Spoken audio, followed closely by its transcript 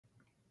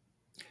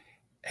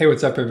Hey,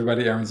 what's up,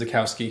 everybody? Aaron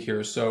Zakowski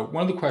here. So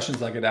one of the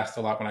questions I get asked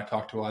a lot when I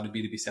talk to a lot of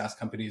B2B SaaS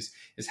companies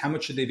is how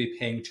much should they be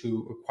paying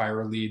to acquire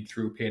a lead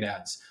through paid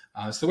ads?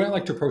 So the way I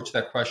like to approach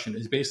that question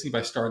is basically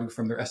by starting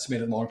from their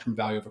estimated long-term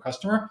value of a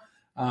customer,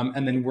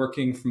 and then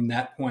working from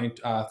that point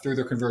through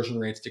their conversion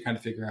rates to kind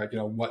of figure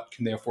out, what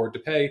can they afford to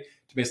pay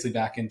to basically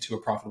back into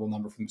a profitable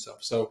number for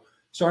themselves. So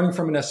starting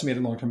from an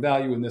estimated long-term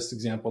value, in this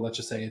example, let's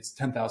just say it's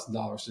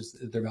 $10,000 is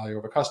their value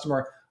of a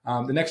customer.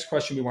 The next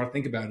question we want to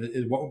think about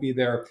is what would be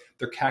their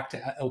CAC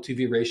to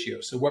LTV ratio.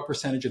 So what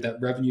percentage of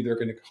that revenue they're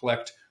going to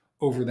collect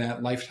over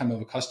that lifetime of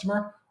a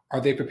customer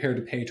are they prepared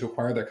to pay to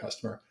acquire their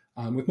customer?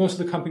 With most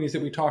of the companies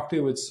that we talk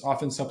to, it's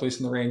often someplace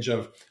in the range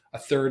of a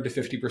third to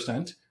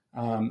 50%.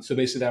 So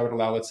basically that would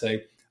allow, let's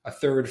say, a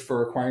third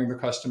for acquiring the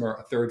customer,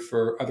 a third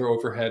for other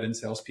overhead and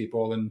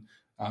salespeople and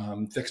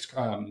fixed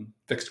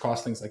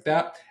cost, things like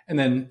that, and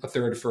then a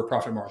third for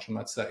profit margin,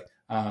 let's say.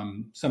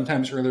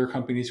 Sometimes earlier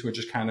companies who are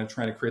just kind of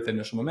trying to create the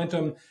initial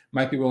momentum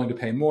might be willing to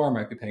pay more,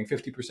 might be paying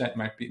 50%,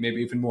 might be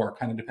maybe even more,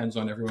 kind of depends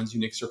on everyone's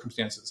unique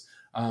circumstances.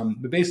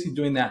 But basically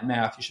doing that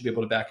math, you should be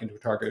able to back into a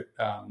target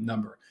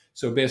number.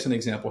 So based on the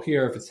example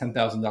here, if it's $10,000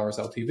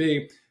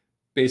 LTV,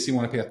 basically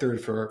want to pay a third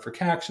for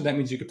CAC. So that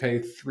means you could pay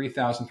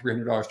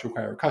 $3,300 to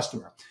acquire a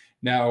customer.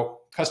 Now,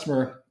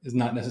 customer is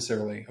not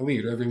necessarily a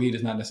lead, or every lead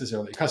is not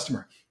necessarily a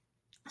customer.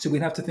 So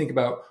we'd have to think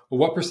about, well,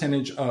 what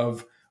percentage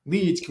of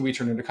leads can we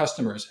turn into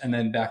customers, and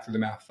then back through the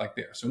math like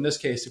there. So in this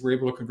case, if we're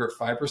able to convert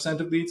 5%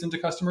 of leads into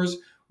customers,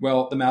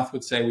 well, the math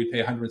would say we'd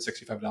pay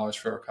 $165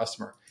 for a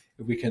customer.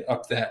 If we can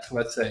up that to,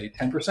 let's say,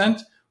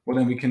 10%, well,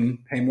 then we can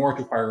pay more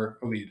to acquire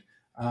a lead.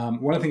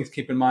 One of the things to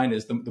keep in mind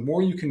is the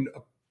more you can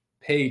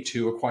pay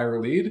to acquire a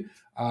lead,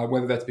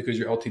 whether that's because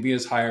your LTV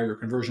is higher, your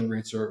conversion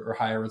rates are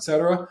higher, et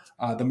cetera,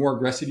 the more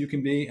aggressive you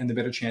can be and the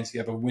better chance you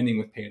have of winning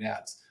with paid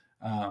ads.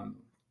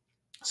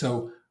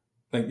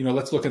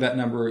 Let's look at that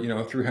number,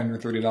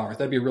 $330.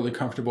 That'd be a really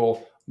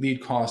comfortable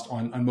lead cost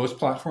on most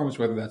platforms,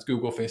 whether that's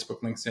Google,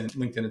 Facebook,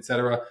 LinkedIn, et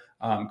cetera.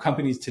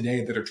 Companies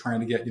today that are trying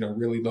to get,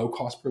 really low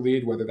cost per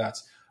lead, whether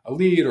that's a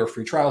lead or a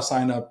free trial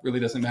sign up, really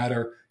doesn't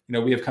matter.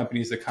 We have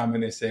companies that come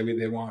and they say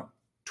they want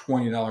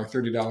 $20,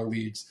 $30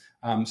 leads.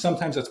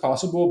 Sometimes that's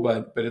possible,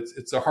 but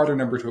it's a harder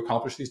number to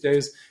accomplish these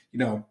days.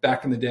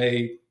 Back in the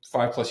day,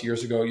 5+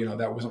 years ago,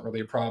 that wasn't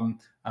really a problem.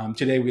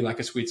 Today we like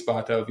a sweet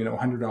spot of,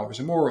 $100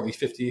 or more, or at least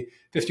 $50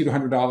 to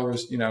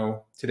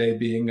 $100, today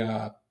being,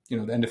 the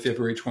end of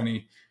February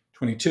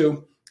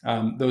 2022.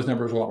 Those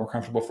numbers are a lot more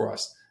comfortable for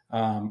us.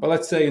 But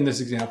let's say in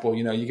this example,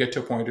 you get to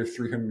a point of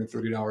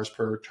 $330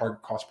 per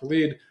target cost per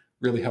lead,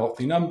 really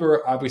healthy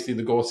number. Obviously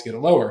the goal is to get it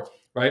lower,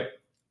 right?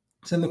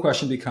 So then the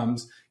question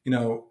becomes,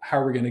 how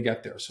are we going to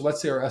get there? So let's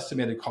say our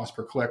estimated cost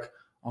per click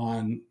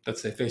on,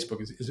 let's say,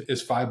 Facebook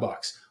is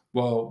 $5.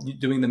 Well,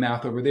 doing the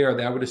math over there,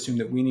 that would assume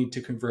that we need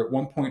to convert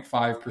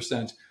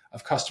 1.5%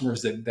 of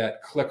customers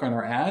that click on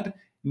our ad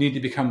need to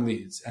become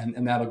leads,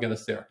 and that'll get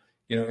us there.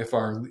 If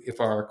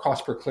our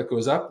cost per click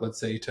goes up, let's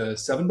say to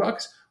 $7,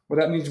 well,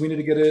 that means we need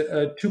to get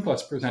a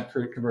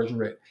 2+% conversion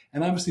rate.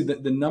 And obviously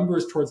the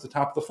numbers towards the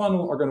top of the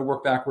funnel are going to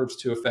work backwards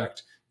to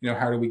affect,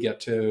 how do we get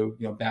to,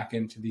 back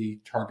into the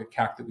target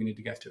CAC that we need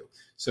to get to.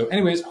 So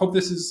anyways, hope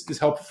this is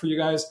helpful for you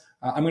guys.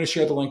 I'm going to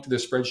share the link to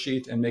this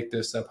spreadsheet and make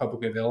this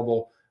publicly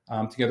available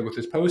together with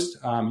this post.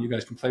 You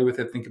guys can play with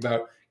it. Think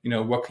about,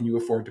 what can you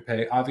afford to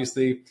pay?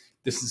 Obviously,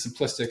 this is a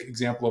simplistic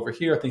example over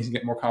here. Things can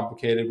get more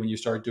complicated when you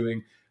start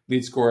doing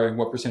lead scoring,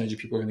 what percentage of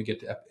people are going to get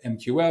to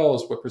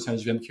MQLs, what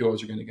percentage of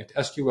MQLs are going to get to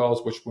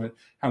SQLs,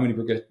 how many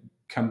will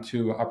come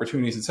to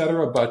opportunities, et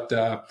cetera. But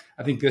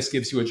I think this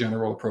gives you a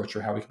general approach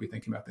for how we could be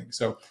thinking about things.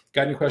 So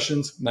got any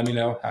questions? Let me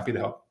know. Happy to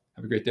help.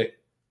 Have a great day.